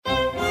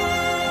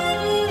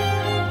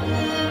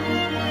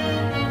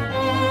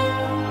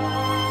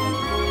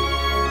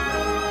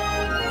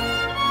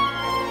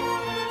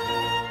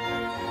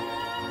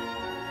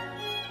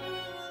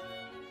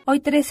Hoy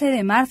 13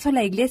 de marzo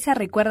la Iglesia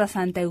recuerda a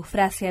Santa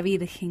Eufrasia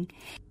Virgen.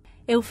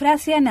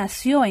 Eufrasia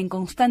nació en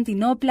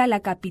Constantinopla,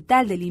 la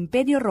capital del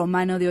Imperio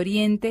Romano de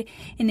Oriente,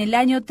 en el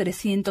año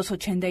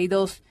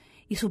 382,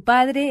 y su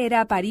padre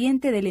era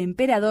pariente del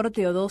emperador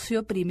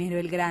Teodosio I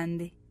el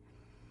Grande.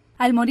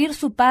 Al morir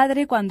su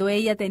padre cuando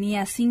ella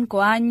tenía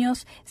 5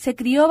 años, se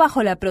crió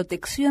bajo la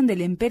protección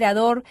del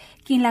emperador,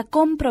 quien la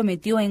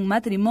comprometió en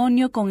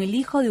matrimonio con el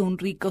hijo de un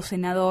rico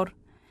senador.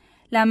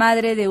 La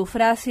madre de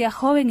Eufrasia,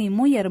 joven y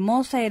muy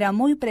hermosa, era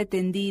muy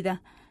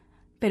pretendida,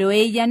 pero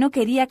ella no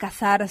quería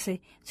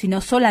casarse, sino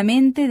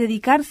solamente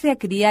dedicarse a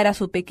criar a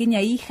su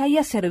pequeña hija y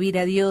a servir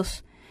a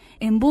Dios.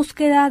 En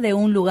búsqueda de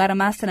un lugar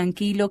más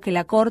tranquilo que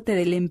la corte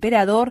del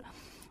emperador,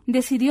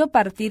 decidió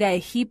partir a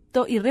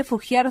Egipto y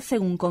refugiarse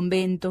en un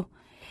convento.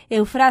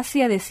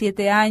 Eufrasia, de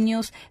 7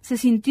 años, se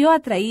sintió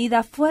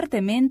atraída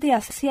fuertemente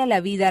hacia la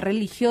vida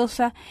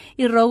religiosa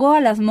y rogó a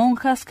las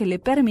monjas que le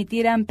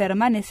permitieran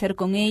permanecer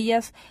con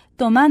ellas,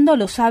 tomando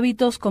los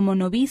hábitos como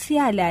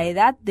novicia a la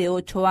edad de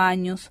 8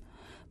 años.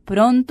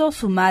 Pronto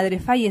su madre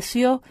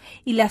falleció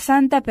y la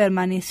santa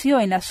permaneció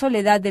en la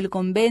soledad del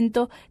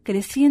convento,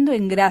 creciendo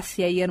en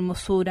gracia y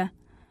hermosura.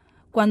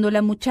 Cuando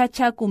la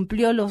muchacha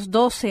cumplió los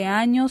 12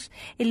 años,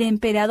 el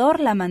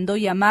emperador la mandó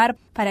llamar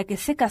para que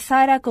se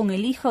casara con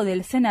el hijo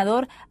del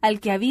senador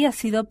al que había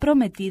sido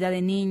prometida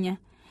de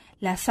niña.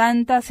 La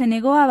santa se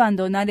negó a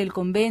abandonar el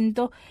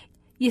convento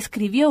y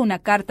escribió una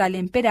carta al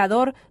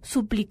emperador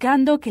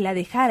suplicando que la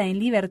dejara en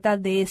libertad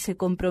de ese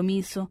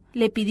compromiso.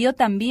 Le pidió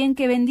también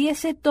que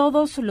vendiese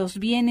todos los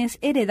bienes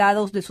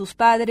heredados de sus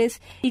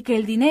padres y que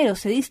el dinero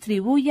se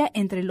distribuya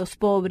entre los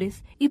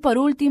pobres, y por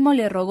último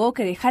le rogó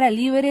que dejara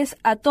libres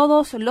a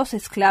todos los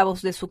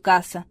esclavos de su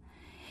casa.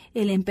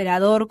 El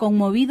emperador,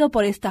 conmovido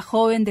por esta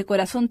joven de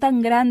corazón tan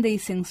grande y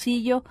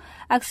sencillo,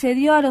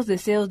 accedió a los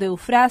deseos de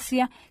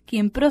Eufrasia,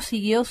 quien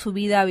prosiguió su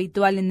vida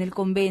habitual en el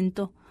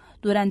convento.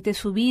 Durante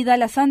su vida,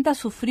 la santa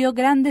sufrió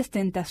grandes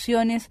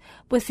tentaciones,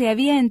 pues se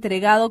había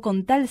entregado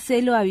con tal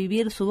celo a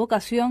vivir su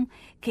vocación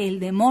que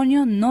el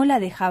demonio no la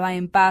dejaba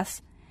en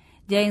paz.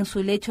 Ya en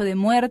su lecho de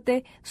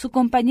muerte, su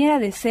compañera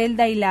de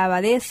celda y la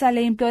abadesa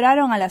le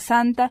imploraron a la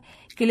santa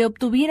que le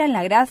obtuvieran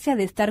la gracia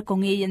de estar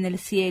con ella en el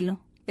cielo.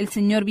 El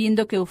Señor,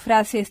 viendo que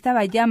Eufrasia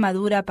estaba ya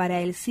madura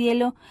para el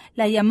cielo,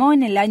 la llamó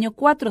en el año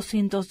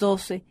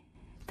 412.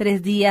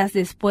 3 días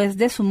después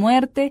de su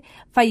muerte,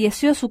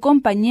 falleció su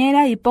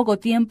compañera y poco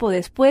tiempo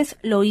después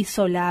lo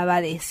hizo la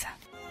abadesa.